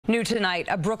New tonight,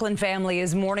 a Brooklyn family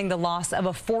is mourning the loss of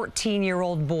a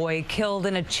 14-year-old boy killed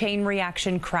in a chain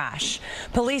reaction crash.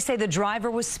 Police say the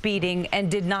driver was speeding and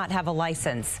did not have a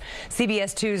license.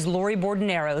 CBS 2's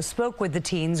Bordonaro spoke with the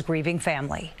teen's grieving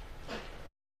family.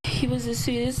 He was the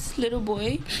sweetest little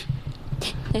boy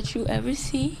that you ever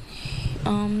see.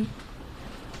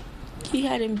 He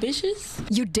had ambitions.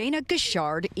 Udana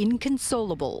Gashard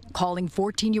inconsolable, calling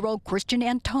 14-year-old Christian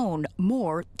Antone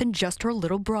more than just her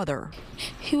little brother.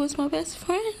 He was my best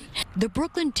friend. The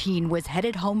Brooklyn teen was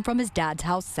headed home from his dad's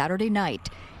house Saturday night.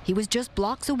 He was just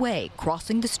blocks away,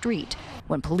 crossing the street,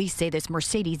 when police say this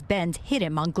Mercedes-Benz hit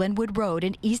him on Glenwood Road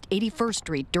and East 81st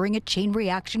Street during a chain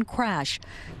reaction crash.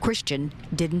 Christian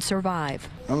didn't survive.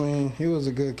 I mean, he was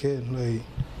a good kid, like,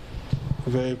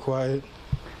 very quiet.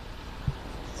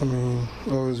 I mean,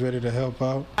 always ready to help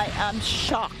out. I am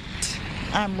shocked.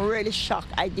 I'm really shocked.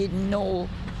 I didn't know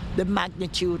the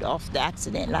magnitude of the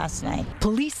accident last night.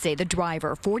 Police say the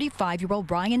driver,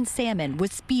 45-year-old Ryan Salmon,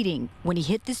 was speeding when he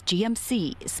hit this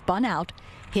GMC, spun out,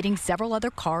 hitting several other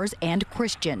cars and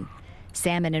Christian.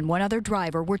 Salmon and one other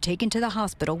driver were taken to the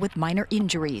hospital with minor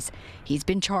injuries. He's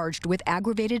been charged with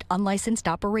aggravated unlicensed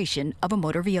operation of a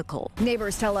motor vehicle.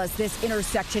 Neighbors tell us this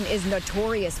intersection is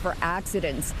notorious for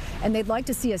accidents, and they'd like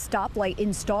to see a stoplight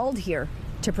installed here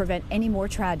to prevent any more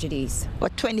tragedies. For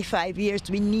 25 years,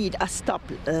 we need a stop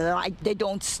light. They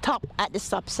don't stop at the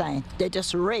stop sign. They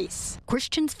just race.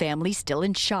 Christian's family still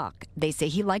in shock. They say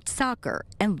he liked soccer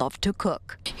and loved to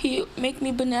cook. He make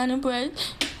me banana bread,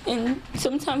 and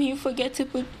sometimes he forget to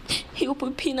he would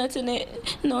put peanuts in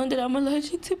it, knowing that I'm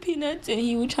allergic to peanuts, and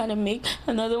he would try to make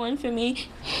another one for me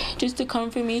just to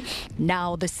comfort me.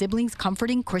 Now the siblings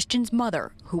comforting Christian's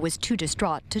mother, who was too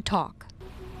distraught to talk.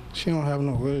 She don't have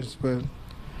no words, but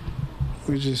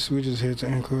we just here to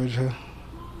encourage her,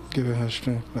 giving her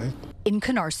strength. In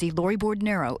Canarsie,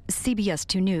 Bordonaro, CBS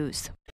 2 News.